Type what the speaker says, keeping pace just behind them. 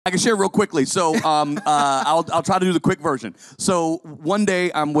I can share real quickly. So I'll try to do the quick version. So one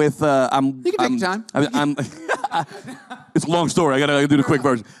day I'm with You can take time. It's a long story. I gotta do the quick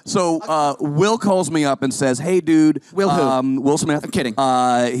version. So Will calls me up and says, "Hey, dude." Will who? Will Smith. I'm kidding.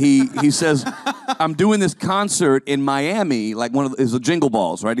 He says, "I'm doing this concert in Miami, like it's a Jingle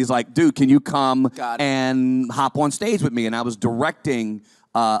Balls, right?" He's like, "Dude, can you come and hop on stage with me?" And I was directing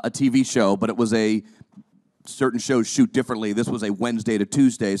a TV show, but it was a certain shows shoot differently. This was a Wednesday to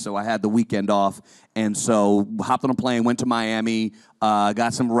Tuesday, so I had the weekend off. And so hopped on a plane, went to Miami,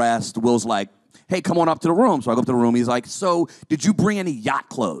 got some rest. Will's like, "Hey, come on up to the room." So I go up to the room. He's like, "So did you bring any yacht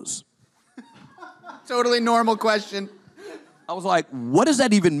clothes?" Totally normal question. I was like, what does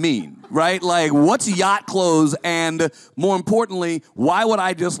that even mean, right? Like, what's yacht clothes? And more importantly, why would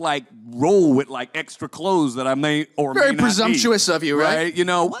I just like roll with like extra clothes that I may or may not need? Very presumptuous of you, right? You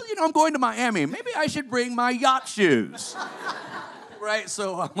know, I'm going to Miami. Maybe I should bring my yacht shoes. Right?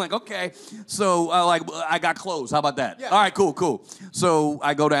 So I'm like, okay. So I got clothes. How about that? Yeah. All right, cool. So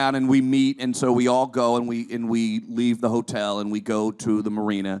I go down and we meet, and so we all go and we leave the hotel and we go to the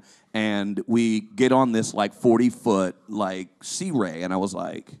marina and we get on this like 40-foot like Sea Ray, and I was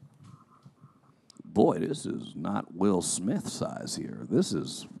like, boy, this is not Will Smith size here. This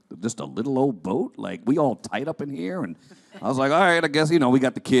is just a little old boat. Like, we all tight up in here. And I was like, all right, I guess, we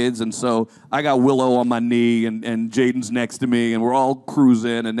got the kids. And so I got Willow on my knee and Jaden's next to me, and we're all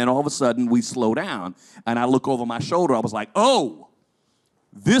cruising. And then all of a sudden we slow down, and I look over my shoulder. I was like, oh,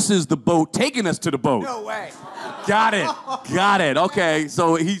 this is the boat taking us to the boat. No way. Got it. Okay,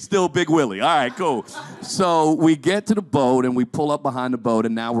 so he's still Big Willie. All right, cool. So we get to the boat, and we pull up behind the boat,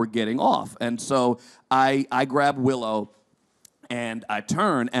 and now we're getting off. And so I grab Willow, and I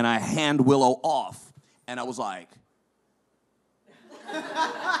turn, and I hand Willow off. And I was like,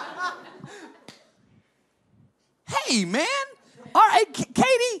 hey, man. All right,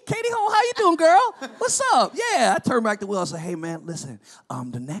 Katie, how you doing, girl? What's up? Yeah, I turned back to Will and said, hey, man, listen,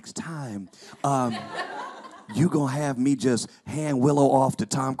 the next time you gonna have me just hand Willow off to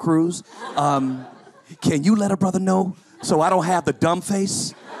Tom Cruise, can you let a brother know so I don't have the dumb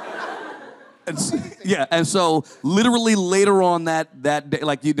face? And so literally later on that day,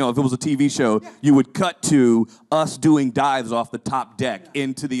 like, if it was a TV show, you would cut to us doing dives off the top deck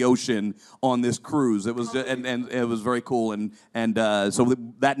into the ocean on this cruise. It was just, and it was very cool. And so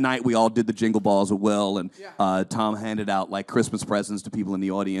that night we all did the Jingle Balls with Will, and Tom handed out like Christmas presents to people in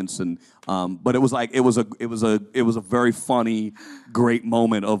the audience. And but it was a very funny, great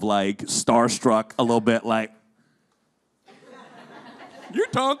moment of like starstruck a little bit, like, you're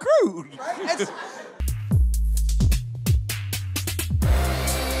Tom Cruise. Right?